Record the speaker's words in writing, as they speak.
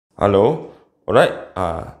Hello. Alright,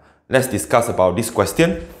 let's discuss about this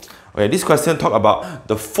question. Okay, this question talk about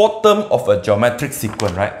the fourth term of a geometric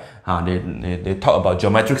sequence, right? They talk about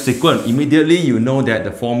geometric sequence. Immediately you know that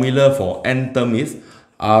the formula for n term is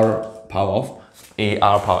r power of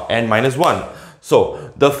ar power n minus 1.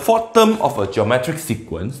 So the fourth term of a geometric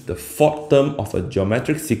sequence, is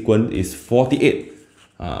 48.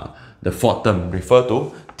 The fourth term refer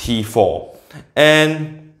to T4.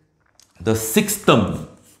 And the sixth term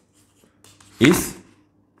is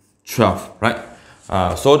 12, right?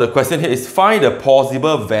 So the question here is find the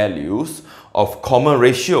possible values of common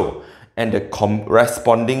ratio and the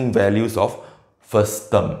corresponding values of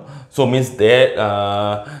first term. So means that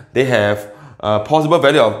they have possible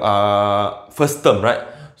value of first term, right?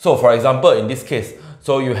 So for example, in this case,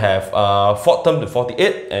 so you have fourth term to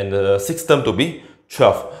 48 and the sixth term to be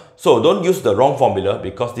 12. So don't use the wrong formula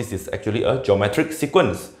because this is actually a geometric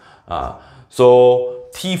sequence. So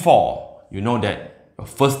T4, you know that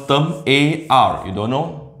first term AR, you don't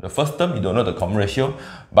know the first term, you don't know the common ratio,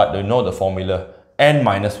 but you know the formula n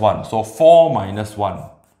minus 1. So 4 minus 1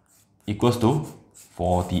 equals to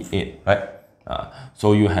 48, right?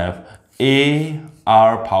 So you have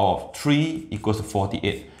AR power of 3 equals to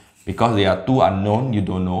 48. Because there are two unknown you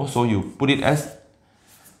don't know, so you put it as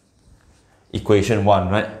equation 1,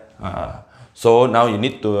 right? So now you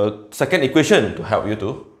need the second equation to help you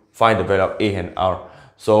to find the value of A and R.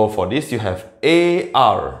 So for this you have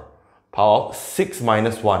AR power of 6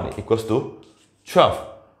 minus 1 equals to 12,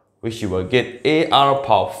 which you will get AR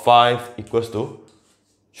power of 5 equals to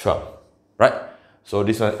 12, right? So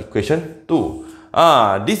this one equation 2.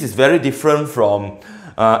 This is very different from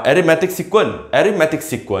arithmetic sequence. Arithmetic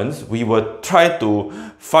sequence, we will try to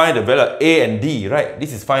find the value of A and D, right?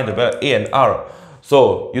 This is find the value of A and R.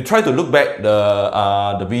 So you try to look back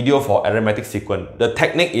the video for arithmetic sequence. The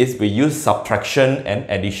technique is we use subtraction and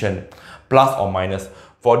addition, plus or minus.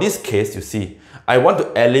 For this case, you see, I want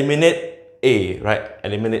to eliminate A, right?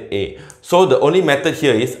 Eliminate A. So the only method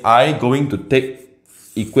here is I going to take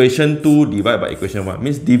equation 2 divided by equation 1,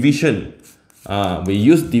 means division. We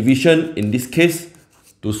use division in this case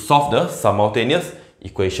to solve the simultaneous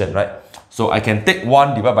equation, right? So I can take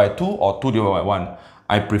 1 divided by 2 or 2 divided by 1.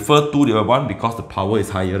 I prefer 2 divided by 1 because the power is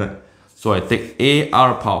higher, right? So I take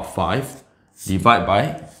AR power 5 divided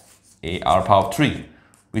by AR power 3,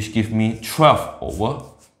 which gives me 12 over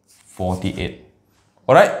 48.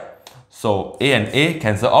 Alright? So A and A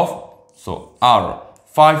cancel off. So R,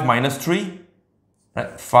 5 minus 3,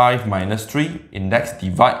 right? 5 minus 3, index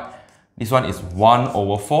divide. This one is 1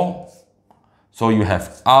 over 4. So you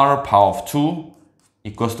have R power of 2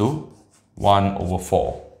 equals to 1 over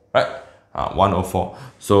 4, right? 1 over 4.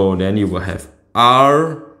 So then you will have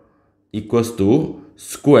R equals to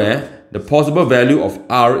square. The possible value of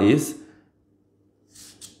R is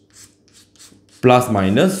plus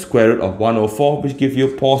minus square root of 1 over 4, which gives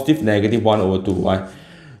you positive negative 1 over 2. Why?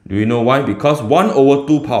 Do you know why? Because 1 over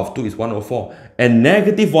 2 power of 2 is 1 over 4. And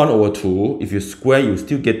negative 1 over 2, if you square, you're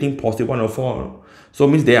still getting positive 1 over 4. So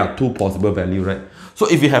it means there are two possible values, right? So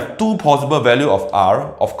if you have two possible value of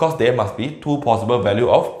R, of course there must be two possible value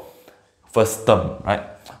of first term, right?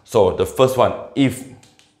 So the first one, if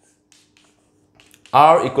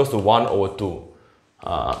R equals to 1 over 2,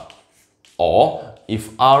 or if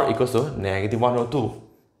R equals to negative 1 over 2,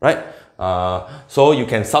 right? So you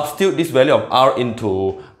can substitute this value of R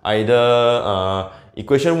into either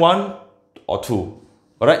equation 1 or 2,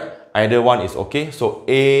 alright? Either one is okay. So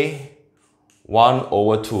A 1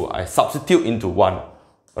 over 2, I substitute into 1,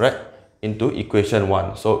 alright? Into equation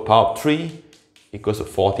 1. So power of 3 equals to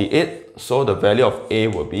 48. So the value of A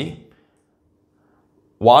will be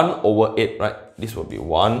 1 over 8, right? This will be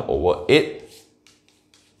 1 over 8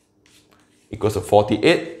 equals to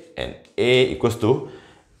 48, and A equals to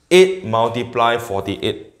 8 multiply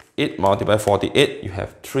 48. 8 multiply 48, you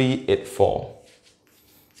have 384.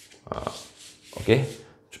 Okay,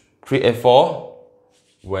 384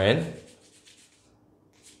 when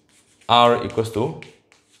R equals to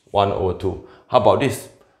 1 over 2. How about this?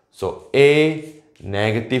 So A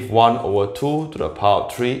negative 1 over 2 to the power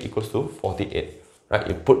of 3 equals to 48. Right?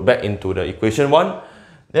 You put back into the equation 1.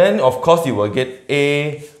 Then of course you will get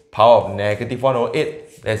A power of negative 1 over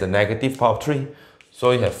 8. There's a negative power of 3.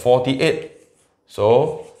 So you have 48.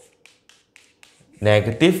 So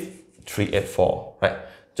negative 384. Right?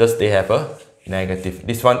 Just they have a negative.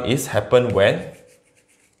 This one is happen when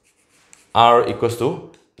R equals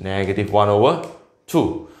to negative 1 over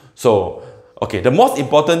 2. So, okay, the most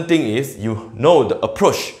important thing is you know the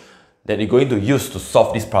approach that you're going to use to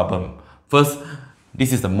solve this problem. First,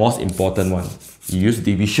 this is the most important one. You use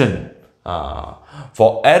division.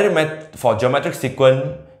 For geometric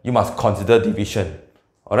sequence, you must consider division,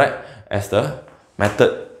 alright, as the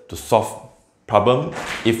method to solve problem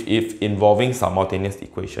if involving simultaneous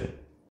equation.